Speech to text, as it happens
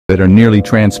that are nearly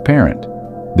transparent.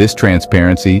 This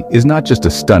transparency is not just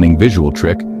a stunning visual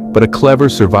trick, but a clever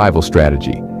survival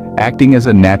strategy, acting as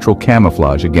a natural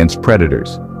camouflage against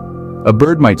predators. A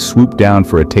bird might swoop down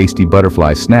for a tasty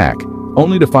butterfly snack,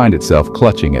 only to find itself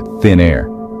clutching at thin air.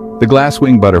 The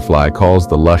glass-winged butterfly calls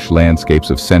the lush landscapes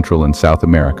of Central and South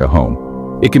America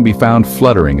home. It can be found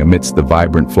fluttering amidst the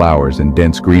vibrant flowers and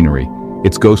dense greenery,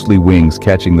 its ghostly wings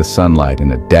catching the sunlight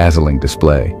in a dazzling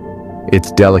display.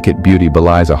 Its delicate beauty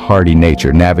belies a hardy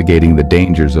nature navigating the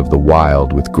dangers of the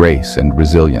wild with grace and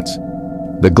resilience.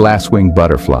 The glass-winged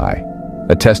butterfly,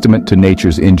 a testament to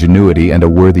nature's ingenuity and a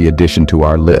worthy addition to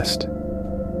our list.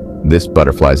 This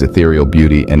butterfly's ethereal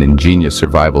beauty and ingenious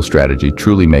survival strategy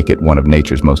truly make it one of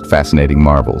nature's most fascinating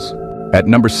marvels. At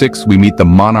number 6, we meet the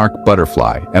monarch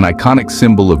butterfly, an iconic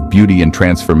symbol of beauty and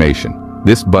transformation.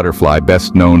 This butterfly,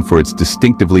 best known for its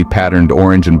distinctively patterned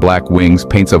orange and black wings,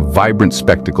 paints a vibrant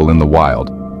spectacle in the wild.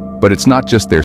 But it's not just their